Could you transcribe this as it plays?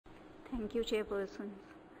Thank you, Chairperson.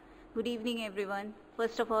 Good evening, everyone.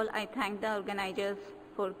 First of all, I thank the organizers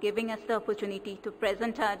for giving us the opportunity to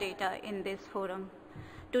present our data in this forum.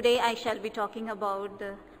 Today, I shall be talking about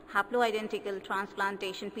the haploidentical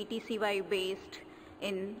transplantation PTCY based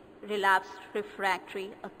in relapsed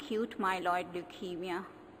refractory acute myeloid leukemia.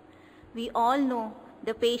 We all know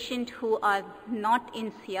the patient who are not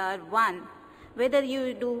in CR1, whether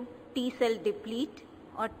you do T-cell deplete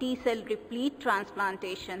or T-cell replete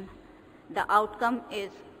transplantation, the outcome is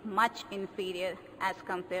much inferior as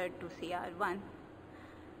compared to CR1.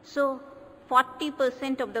 So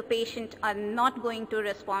 40% of the patients are not going to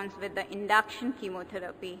respond with the induction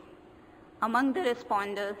chemotherapy. Among the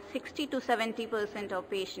responders, 60 to 70% of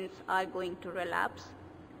patients are going to relapse.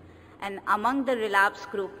 And among the relapse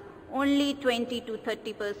group, only 20 to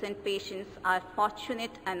 30% patients are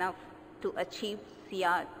fortunate enough to achieve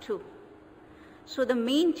CR2. So the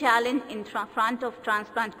main challenge in front of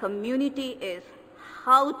transplant community is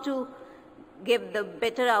how to give the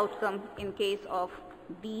better outcome in case of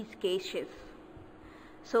these cases.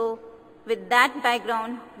 So with that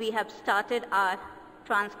background, we have started our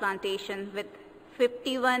transplantation with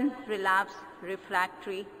 51 relapsed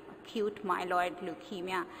refractory acute myeloid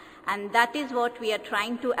leukemia. And that is what we are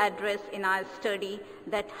trying to address in our study,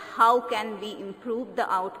 that how can we improve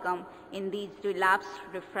the outcome in these relapsed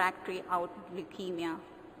refractory leukemia.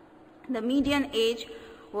 The median age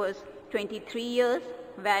was 23 years,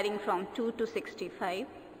 varying from 2 to 65.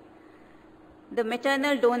 The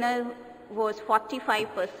maternal donor was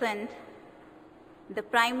 45%. The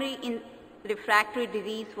primary refractory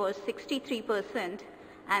disease was 63%,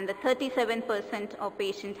 and the 37% of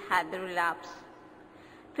patients had the relapse.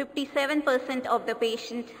 57% of the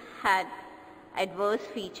patients had adverse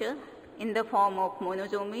feature in the form of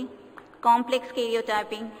monosomy, complex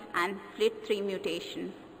karyotyping, and FLT3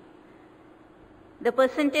 mutation. The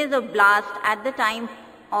percentage of blast at the time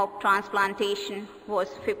of transplantation was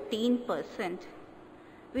 15%.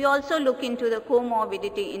 We also look into the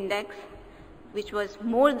comorbidity index, which was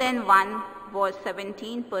more than 1, was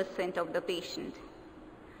 17% of the patient.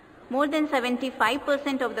 More than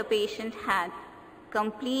 75% of the patient had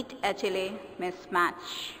complete HLA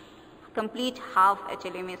mismatch, complete half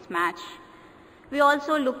HLA mismatch. We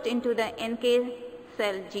also looked into the NK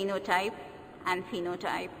cell genotype and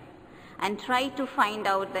phenotype and tried to find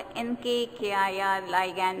out the NK-KIR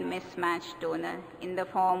ligand mismatch donor in the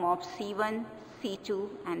form of C1, C2,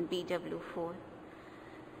 and BW4.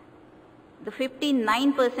 The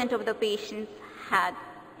 59% of the patients had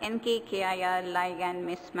NK-KIR ligand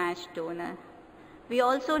mismatch donor. We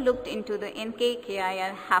also looked into the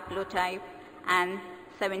NK-KIR haplotype, and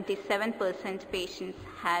 77% patients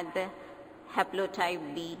had the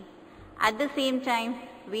haplotype B. At the same time,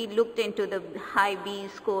 we looked into the high B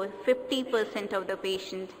score. 50% of the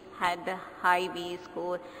patients had the high B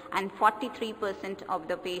score, and 43% of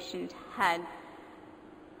the patients had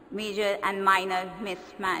major and minor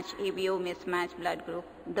mismatch, ABO mismatch blood group.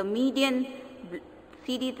 The median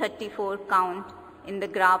CD34 count in the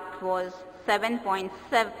graft was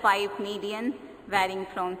 7.75 million, varying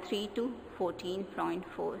from 3 to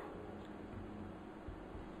 14.4.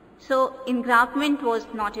 So engraftment was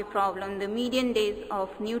not a problem. The median days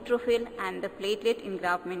of neutrophil and the platelet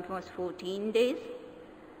engraftment was 14 days.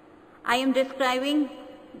 I am describing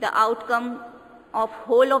the outcome of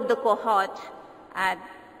whole of the cohort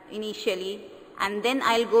initially, and then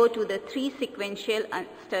I'll go to the 3 sequential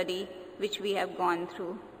study which we have gone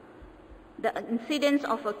through. The incidence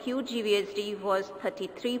of acute GVHD was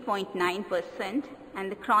 33.9%,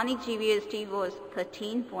 and the chronic GVHD was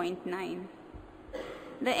 13.9%.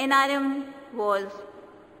 The NRM was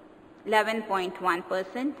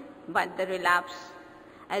 11.1%, but the relapse,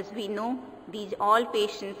 as we know, these all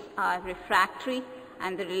patients are refractory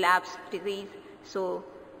and the relapse disease, so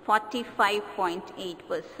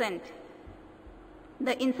 45.8%.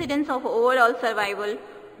 The incidence of overall survival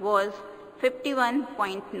was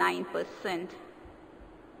 51.9%.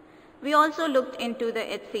 We also looked into the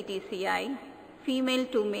HCTCI, female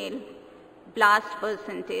to male blast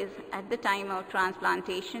percentage at the time of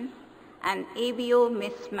transplantation, and ABO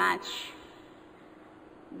mismatch.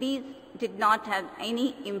 These did not have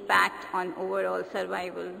any impact on overall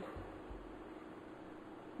survival.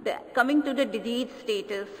 Coming to the disease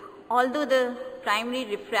status, although the primary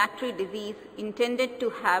refractory disease intended to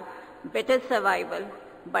have better survival,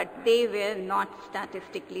 but they were not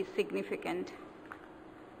statistically significant.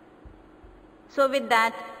 So with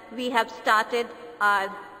that, we have started our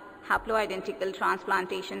haploidentical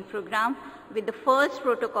transplantation program. With the first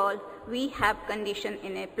protocol, we have conditioned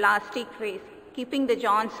in a plastic phase, keeping the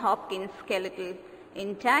Johns Hopkins skeletal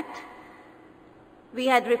intact. We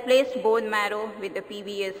had replaced bone marrow with the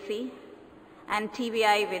PBSC and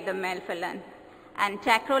TBI with the melphalan and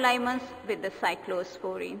tacrolimus with the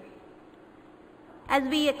cyclosporine. As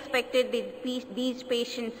we expected, these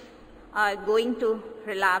patients are going to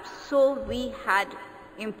relapse, so we had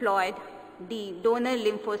employed the donor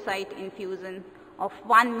lymphocyte infusion of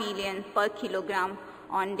 1 million per kilogram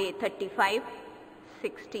on day 35,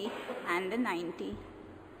 60, and 90.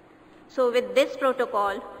 So with this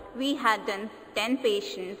protocol, we had done 10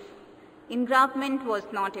 patients. Engraftment was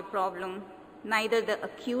not a problem, neither the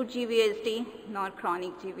acute GVHD nor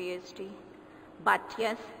chronic GVHD. But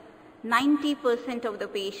yes, 90% of the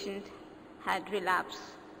patients had relapsed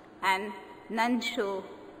and none show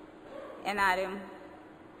NRM.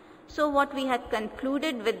 So what we had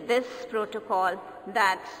concluded with this protocol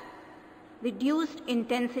that reduced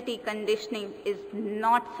intensity conditioning is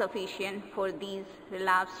not sufficient for these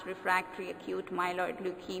relapsed refractory acute myeloid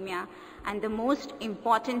leukemia. And the most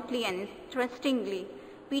importantly and interestingly,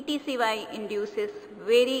 PTCY induces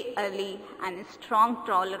very early and strong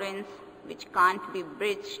tolerance which can't be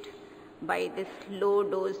bridged by this low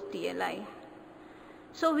dose DLI.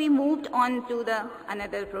 So we moved on to the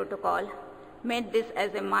another protocol, made this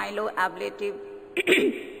as a myeloablative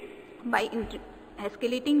by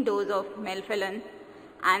escalating dose of melphalan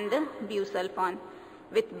and busulfan.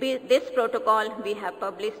 With this protocol, we have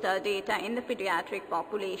published our data in the pediatric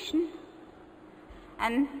population,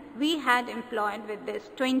 and we had employed with this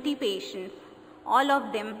 20 patients, all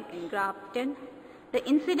of them engrafted. The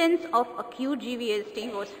incidence of acute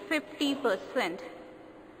GVHD was 50%.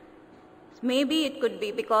 Maybe it could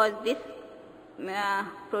be because this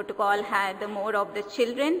protocol had more of the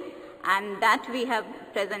children, and that we have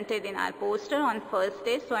presented in our poster on first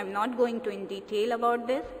day, so I'm not going to in detail about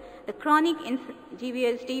this. The chronic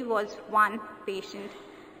GVHD was 1 patient.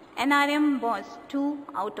 NRM was 2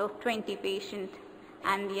 out of 20 patients,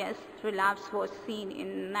 and yes, relapse was seen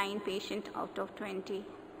in 9 patients out of 20.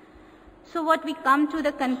 So what we come to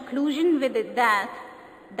the conclusion with is that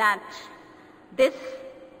this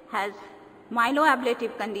has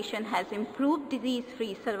myeloablative condition has improved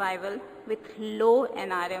disease-free survival with low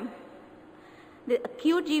NRM. The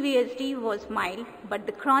acute GVHD was mild, but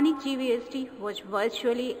the chronic GVHD was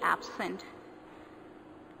virtually absent.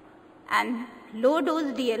 And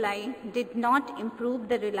low-dose DLI did not improve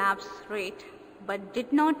the relapse rate, but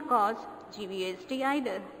did not cause GVHD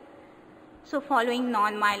either. So following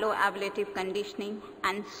non-myeloablative conditioning,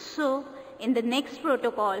 and so in the next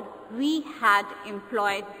protocol, we had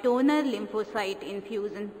employed donor lymphocyte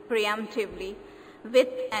infusion preemptively with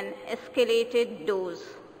an escalated dose,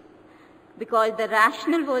 because the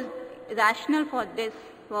rationale for this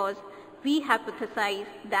was we hypothesized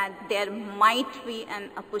that there might be an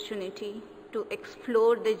opportunity to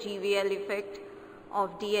explore the GVL effect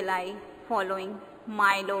of DLI following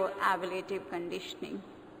myeloablative conditioning.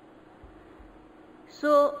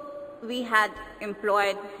 So we had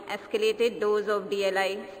employed escalated dose of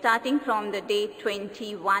DLI starting from the day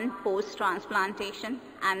 21 post-transplantation,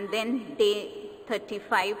 and then day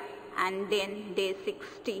 35, and then day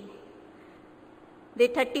 60. Day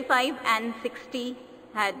 35 and 60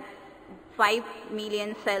 had 5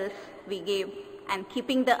 million cells we gave, and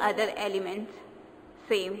keeping the other elements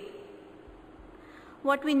same.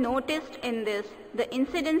 What we noticed in this, the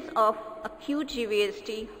incidence of acute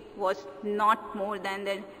GVHD was not more than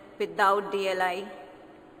the without DLI.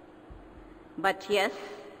 But yes,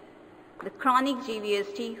 the chronic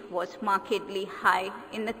GVHD was markedly high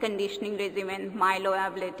in the conditioning regimen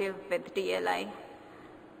myeloablative with DLI.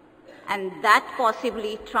 And that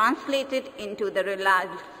possibly translated into the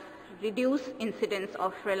reduced incidence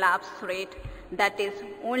of relapse rate, that is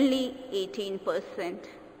only 18%,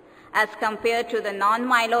 as compared to the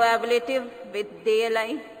non-myeloablative with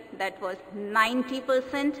DLI, that was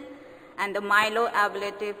 90%, and the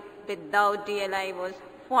myeloablative without DLI was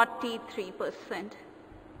 43%.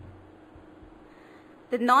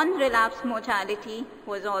 The non-relapse mortality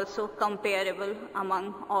was also comparable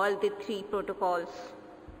among all the 3 protocols.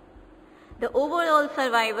 The overall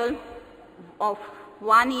survival of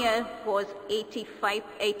 1 year was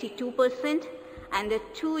 82%, and the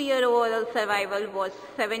 2-year overall survival was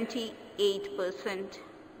 78%.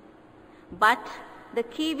 But the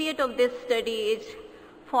caveat of this study is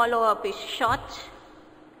follow-up is short,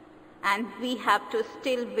 and we have to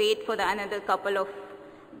still wait for another couple of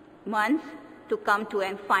months to come to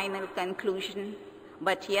a final conclusion.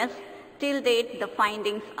 But yes, till date, the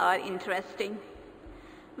findings are interesting.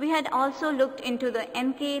 We had also looked into the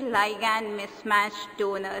NK ligand mismatch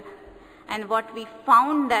donor, and what we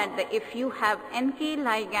found that if you have NK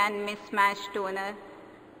ligand mismatch donor,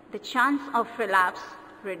 the chance of relapse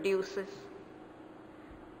reduces.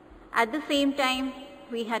 At the same time,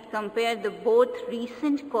 we had compared the both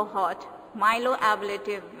recent cohort,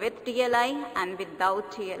 myeloablative with DLI and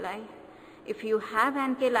without DLI. If you have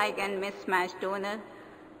NK ligand mismatch donor,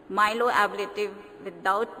 myeloablative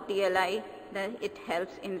without DLI, then it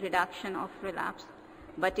helps in reduction of relapse.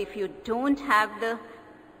 But if you don't have the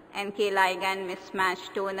NK ligand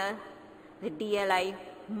mismatch donor, the DLI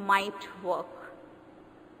might work.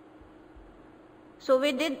 So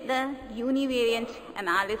we did the univariate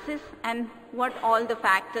analysis, and what all the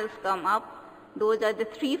factors come up. Those are the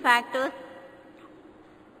three factors: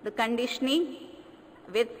 the conditioning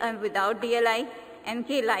with and without DLI, NK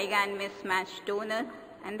ligand mismatch donor,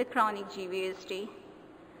 and the chronic GVHD.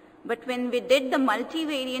 But when we did the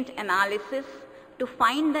multivariate analysis to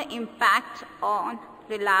find the impact on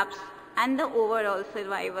relapse and the overall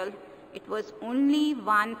survival, it was only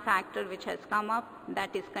one factor which has come up,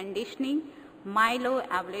 that is conditioning,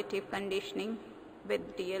 myeloablative conditioning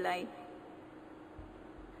with DLI.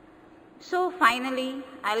 So finally,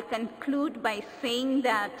 I'll conclude by saying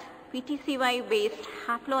that PTCY-based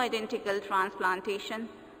haploidentical transplantation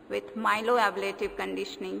with myeloablative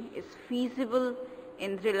conditioning is feasible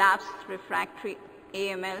in relapsed refractory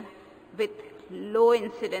AML with low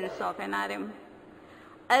incidence of NRM.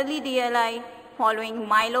 Early DLI following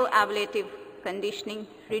myeloablative conditioning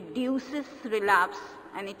reduces relapse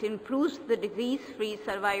and it improves the disease-free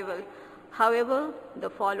survival. However, the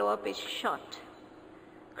follow-up is short.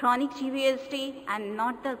 Chronic GVHD and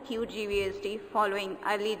not the acute GVHD following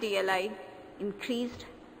early DLI increased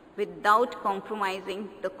without compromising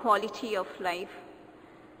the quality of life.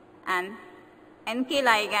 And NK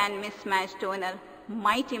ligand mismatch donor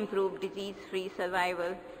might improve disease-free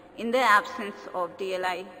survival in the absence of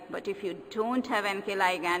DLI, but if you don't have NK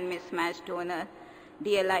ligand mismatch donor,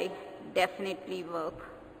 DLI definitely work.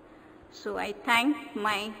 So I thank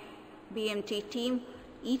my BMT team,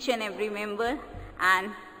 each and every member,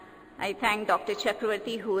 and I thank Dr.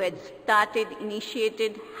 Chakravarti who had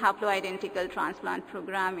initiated haploidentical transplant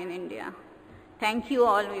program in India. Thank you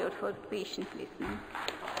all for patiently listening.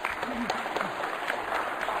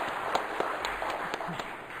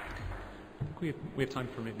 We have time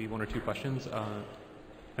for maybe one or two questions.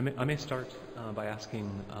 I may start by asking,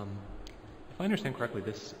 if I understand correctly,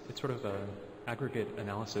 it's sort of an aggregate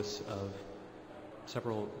analysis of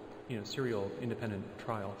several serial independent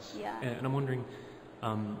trials. Yeah. And I'm wondering,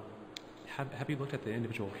 have you looked at the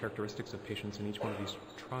individual characteristics of patients in each one of these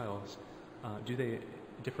trials? Do they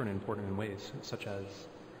differ in important ways, such as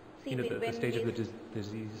the stage of the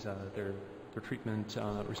disease, their treatment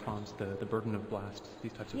response, the burden of blasts,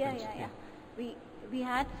 these types of things? Yeah. We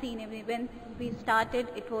had seen when we started.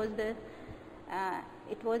 It was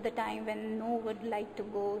the time when no one would like to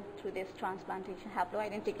go through this transplantation,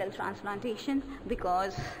 haploidentical transplantation,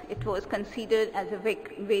 because it was considered as a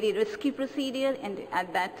very risky procedure, and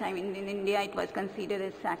at that time in India it was considered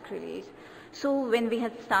as sacrilege. So when we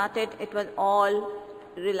had started, it was all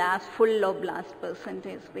relapse, full of blast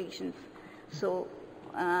percentage patients. So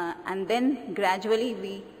and then gradually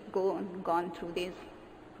we gone through these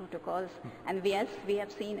protocols, and we have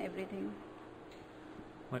seen everything.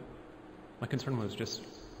 My concern was just,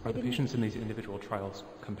 are the patients in these individual trials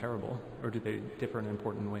comparable, or do they differ in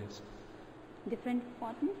important ways? Different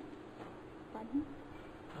pardon? Are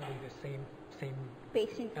they the same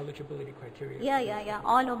patient eligibility criteria? Yeah.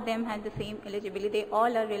 All of them had the same eligibility. They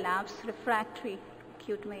all are relapse refractory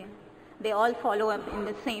acute myeloid. They all follow up in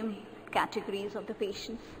the same categories of the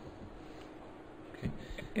patients. Okay.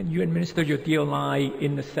 And you administered your DLI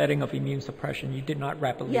in the setting of immune suppression. You did not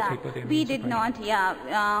rapidly taper the immune we did suppression.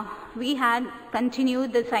 not. We had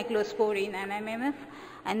continued the cyclosporine and MMF,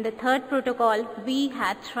 and the third protocol we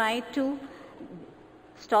had tried to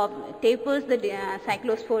tapers the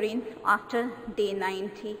cyclosporine after day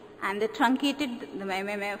 90, and they truncated the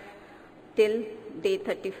MMF till day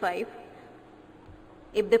 35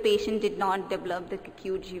 if the patient did not develop the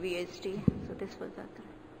acute GVHD. So this was that.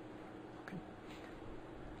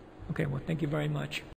 Okay, well, thank you very much.